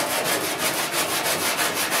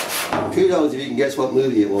 Kudos if you can guess what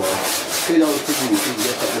movie it was. Kudos to you if you can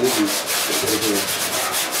guess what movie it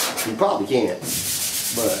was. You probably can't.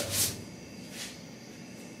 But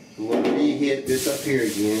I'm going to re-hit this up here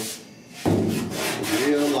again,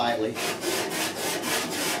 real lightly.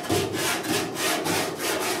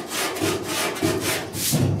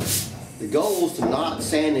 The goal is to not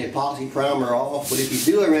sand the epoxy primer off, but if you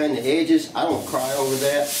do around the edges, I don't cry over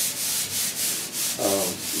that.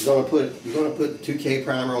 You're going to put the 2K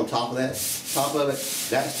primer on top of it.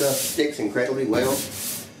 That stuff sticks incredibly well.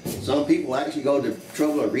 Some people actually go to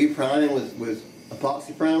trouble of repriming with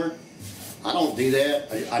epoxy primer. I don't do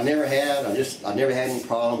that. I never have. I never had any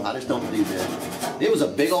problem. I just don't do that. If it was a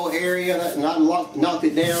big old area and I knocked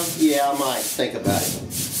it down, yeah, I might think about it.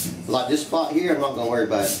 Like this spot here, I'm not going to worry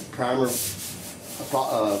about it. Primer,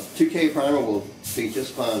 2K primer will be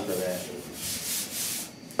just fine for that.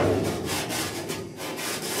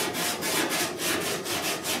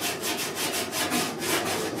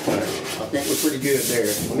 I think we're pretty good there.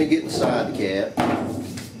 Let me get inside the cab.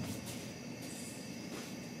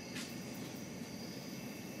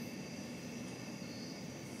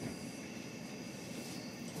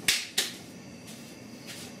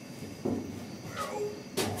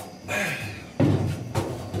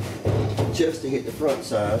 Just to hit the front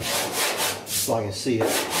side so I can see it.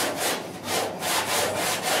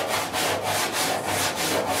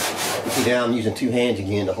 You see now I'm using two hands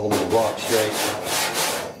again to hold the block straight.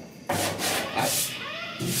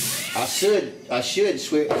 I should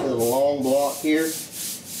switch to the long block here,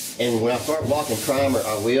 and when I start blocking primer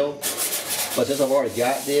I will, but since I've already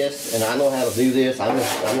got this and I know how to do this, I'm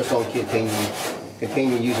just going to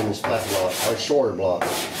continue using this flat block or shorter block.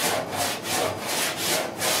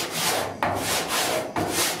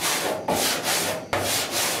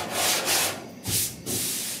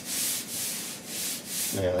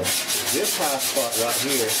 Now, this high spot right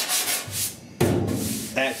here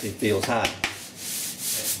actually feels high.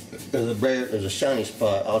 There's a shiny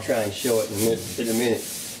spot. I'll try and show it in a minute.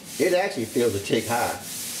 It actually feels a tick high,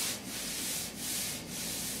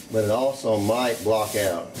 but it also might block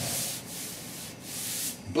out.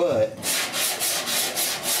 But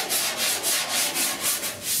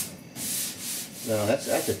no,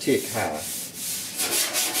 that's a tick high.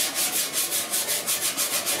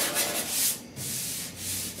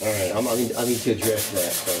 Alright, I need to address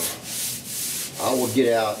that, so I will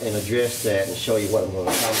get out and address that and show you how I'm going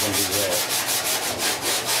to do that.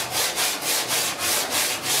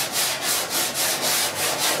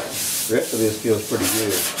 The rest of this feels pretty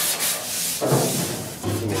good.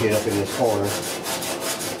 Let me get up in this corner.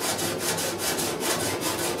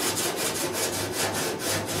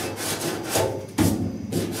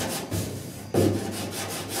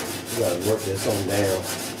 You gotta work this on down.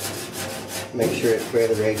 Make sure it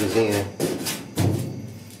feather edges in.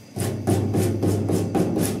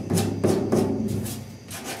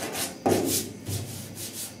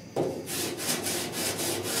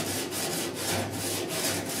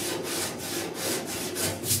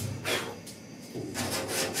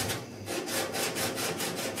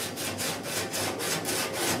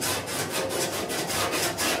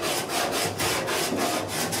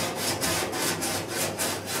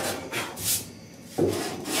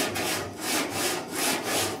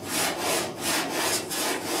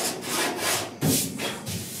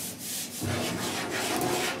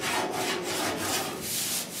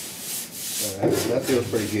 That feels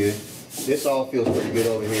pretty good. This all feels pretty good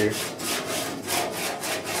over here.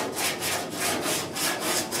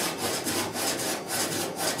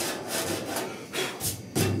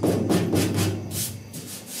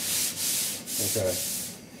 Okay.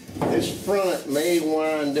 This front may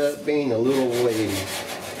wind up being a little wavy,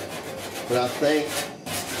 but I think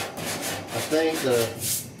the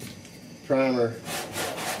primer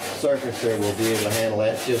surface there will be able to handle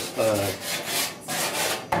that just fine.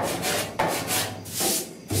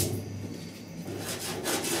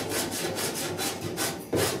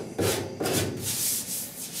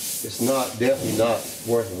 Definitely not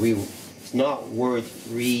worth it's not worth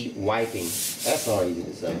re-wiping. That's all easy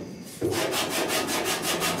to say.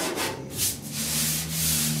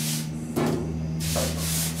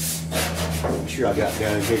 I'm sure I got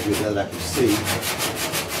down here good that I can see.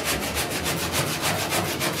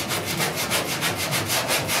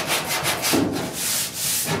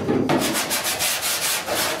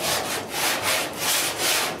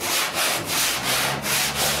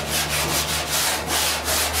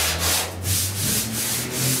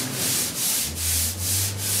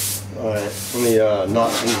 Alright, let me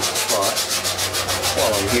knock these spots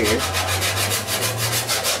while I'm here.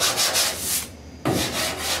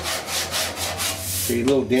 See,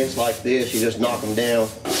 little dents like this, you just knock them down,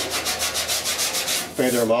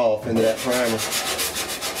 feather them off into that primer.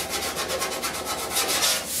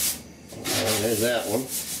 And there's that one.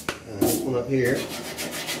 And this one up here.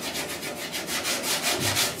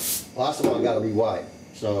 Well, that's the one I got to re-wipe,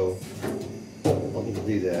 so I don't need to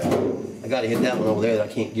do that. I got to hit that one over there that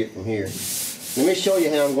I can't get from here. Let me show you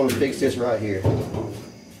how I'm going to fix this right here.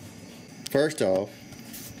 First off,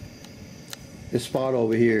 this spot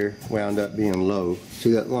over here wound up being low.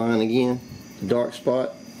 See that line again? The dark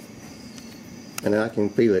spot? And I can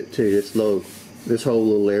feel it too. It's low. This whole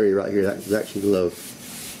little area right here is actually low.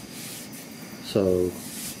 So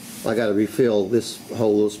I got to refill this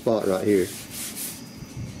whole little spot right here.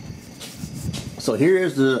 So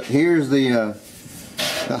here's the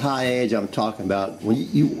high edge I'm talking about. When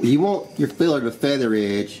you want your filler to feather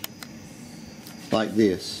edge like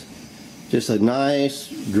this, just a nice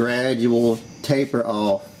gradual taper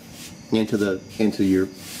off into your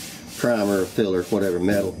primer or filler, whatever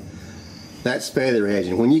metal. That's feather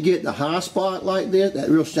edging. When you get the high spot like this, that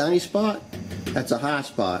real shiny spot, that's a high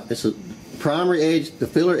spot. It's a primer edge. The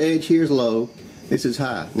filler edge here is low. This is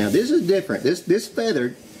high. Now this is different. This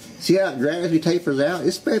feathered. See how it gradually tapers out?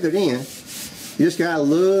 It's feathered in. You just got a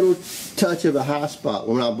little touch of a high spot.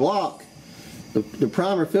 When I block, the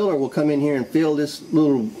primer filler will come in here and fill this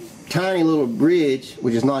little tiny little bridge,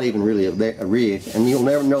 which is not even really a ridge, and you'll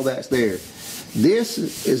never know that's there.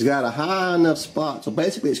 This has got a high enough spot, so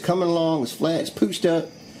basically it's coming along, it's flat, it's pooched up.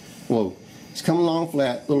 Whoa, it's coming along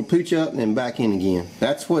flat, little pooch up and then back in again.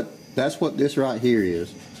 That's what this right here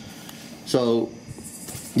is. So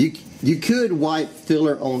you could wipe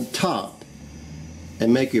filler on top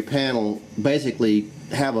and make your panel basically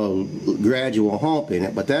have a gradual hump in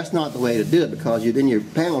it, but that's not the way to do it, because then your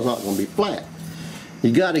panel's not going to be flat.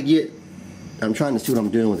 You got to get, I'm trying to see what I'm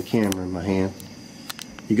doing with the camera in my hand.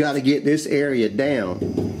 You got to get this area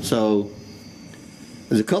down. So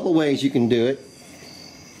there's a couple ways you can do it.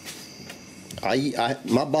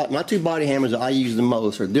 My two body hammers that I use the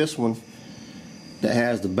most are this one that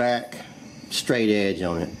has the back straight edge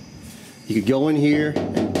on it. You could go in here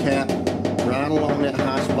and tap right along that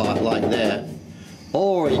high spot like that,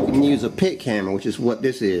 or you can use a pick hammer, which is what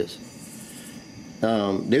this is.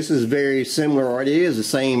 This is very similar, or it is the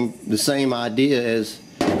same idea as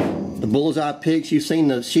the bullseye picks you've seen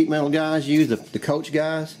the sheet metal guys use, the coach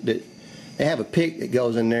guys. That they have a pick that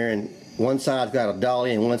goes in there, and one side's got a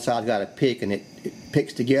dolly and one side's got a pick, and it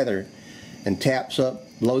picks together and taps up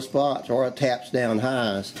low spots, or it taps down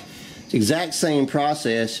highs. It's the exact same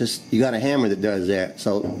process, just you got a hammer that does that.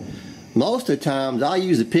 So most of the times I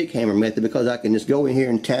use the pick hammer method because I can just go in here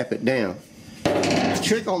and tap it down. The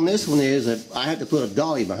trick on this one is that I have to put a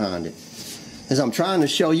dolly behind it. As I'm trying to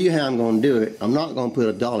show you how I'm going to do it, I'm not going to put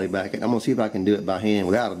a dolly back in. I'm going to see if I can do it by hand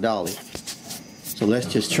without a dolly. So let's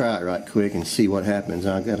just try it right quick and see what happens.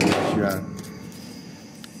 I've got to make sure I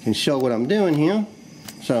can show what I'm doing here.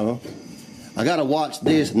 So I got to watch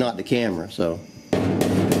this, not the camera. So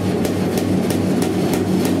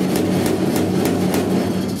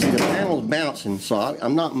see, the panel's bouncing, so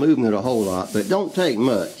I'm not moving it a whole lot, but it don't take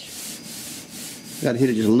much. Got to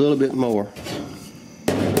hit it just a little bit more.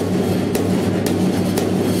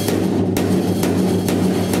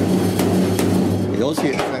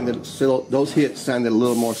 Those hits sounded a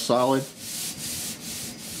little more solid.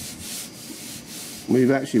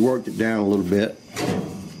 We've actually worked it down a little bit.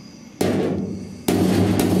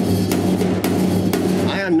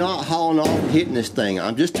 I'm not hauling off and hitting this thing.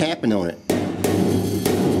 I'm just tapping on it.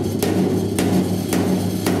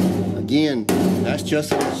 Again, that's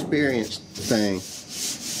just an experience thing.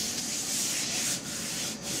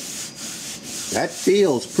 That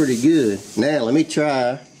feels pretty good. Now let me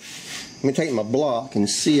try. Let me take my block and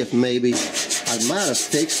see if maybe I might have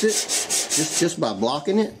fixed it just by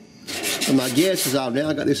blocking it. But my guess is I've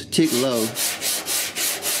now got this a tick low.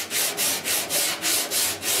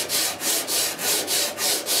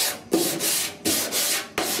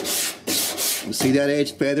 You see that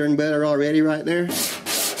edge feathering better already right there?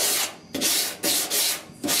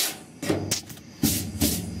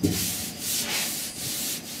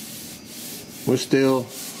 We're still,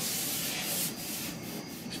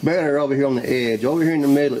 it's better over here on the edge. Over here in the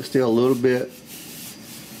middle, it's still a little bit,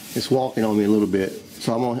 it's walking on me a little bit.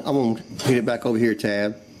 So I'm gonna hit it back over here,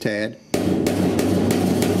 Tad.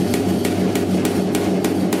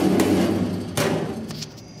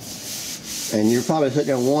 And you're probably sitting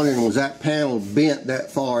there wondering, was that panel bent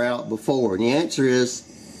that far out before? And the answer is,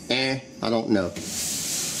 I don't know.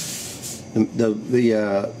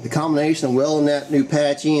 The combination of welding that new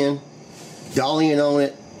patch in, dollying on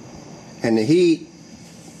it, and the heat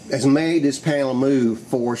has made this panel move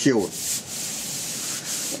for sure.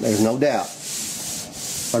 There's no doubt.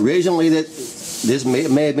 Originally, this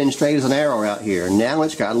may have been straight as an arrow out here, and now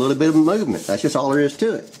it's got a little bit of movement. That's just all there is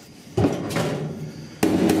to it.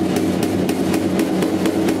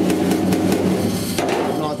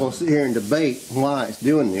 I'm not going to sit here and debate why it's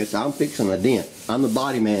doing this. I'm fixing a dent. I'm the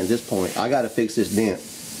body man at this point. I got to fix this dent.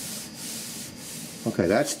 Okay,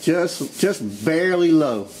 that's just barely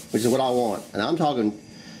low, which is what I want. And I'm talking,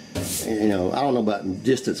 you know, I don't know about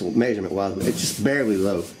distance measurement wise, but it's just barely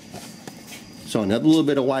low. So another little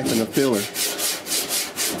bit of wiping the filler.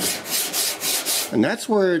 And that's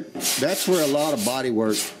where a lot of body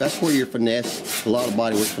work, that's where your finesse, a lot of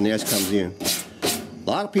body work finesse comes in. A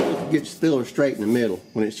lot of people get filler straight in the middle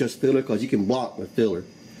when it's just filler because you can block with filler.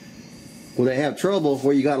 When they have trouble,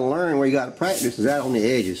 where you got to learn, where you got to practice, is out on the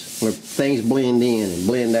edges, where things blend in and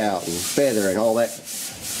blend out and feather and all that.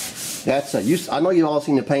 I know you've all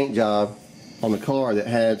seen the paint job on the car that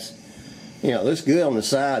has, you know, looks good on the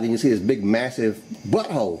side. Then you see this big, massive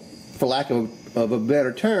butthole, for lack of a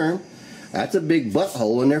better term. That's a big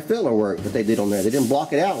butthole in their filler work that they did on there. They didn't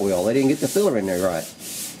block it out well. They didn't get the filler in there right.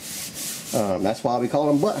 That's why we call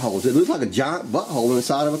them buttholes. It looks like a giant butthole in the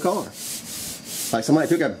side of a car. Like somebody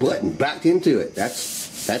took that butt and backed into it.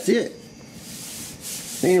 That's it.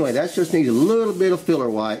 Anyway, that just needs a little bit of filler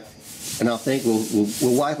wipe, and I think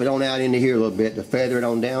we'll wipe it on out into here a little bit to feather it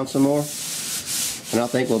on down some more, and I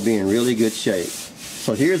think we'll be in really good shape.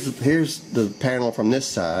 So here's the panel from this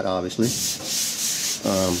side. Obviously,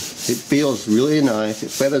 it feels really nice.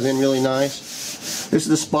 It feathers in really nice. This is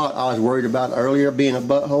the spot I was worried about earlier being a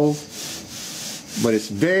butthole. But it's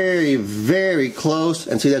very, very close.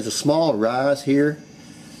 And see, there's a small rise here.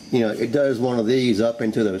 You know, it does one of these up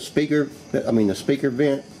into the speaker, the speaker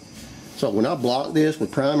vent. So when I block this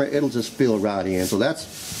with primer, it'll just fill right in. So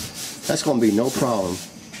that's going to be no problem.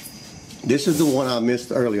 This is the one I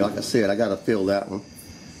missed earlier. Like I said, I got to fill that one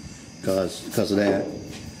because of that.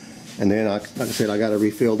 And then, like I said, I got to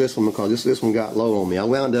refill this one because this one got low on me. I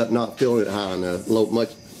wound up not filling it high enough,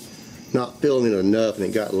 not filling it enough, and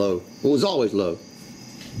it got low. It was always low.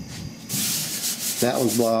 That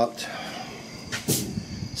one's blocked.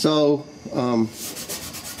 So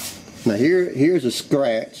now here's a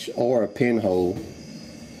scratch or a pinhole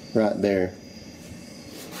right there.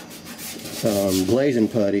 Glazing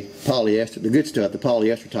putty, polyester, the good stuff, the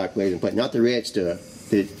polyester type glazing putty, not the red stuff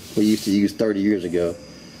that we used to use 30 years ago.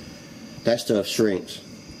 That stuff shrinks.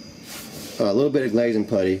 A little bit of glazing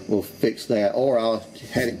putty will fix that, or I'll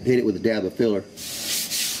hit it with a dab of filler.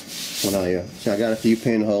 So I got a few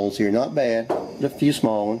pinholes here, not bad, but a few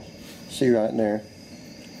small ones. See right there.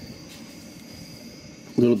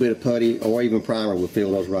 A little bit of putty or even primer will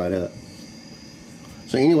fill those right up.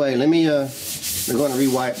 So anyway, let me. We're going to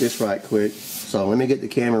re-wipe this right quick. So let me get the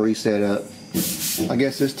camera reset up. I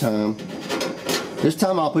guess this time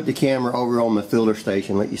I'll put the camera over on the filter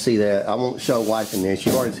station. Let you see that. I won't show wiping this.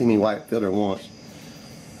 You've already seen me wipe filter once.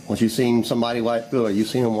 Once you've seen somebody wipe filter, you've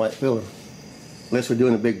seen them wipe filter. Unless we're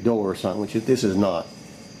doing a big door or something, which this is not.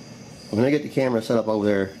 I'm going to get the camera set up over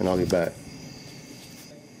there and I'll be back.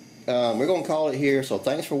 We're going to call it here. So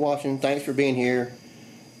thanks for watching. Thanks for being here.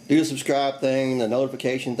 Do the subscribe thing, the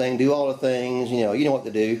notification thing, do all the things. You know what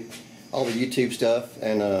to do. All the YouTube stuff.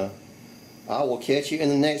 And I will catch you in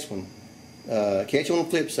the next one. Catch you on the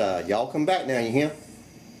flip side. Y'all come back now, you hear?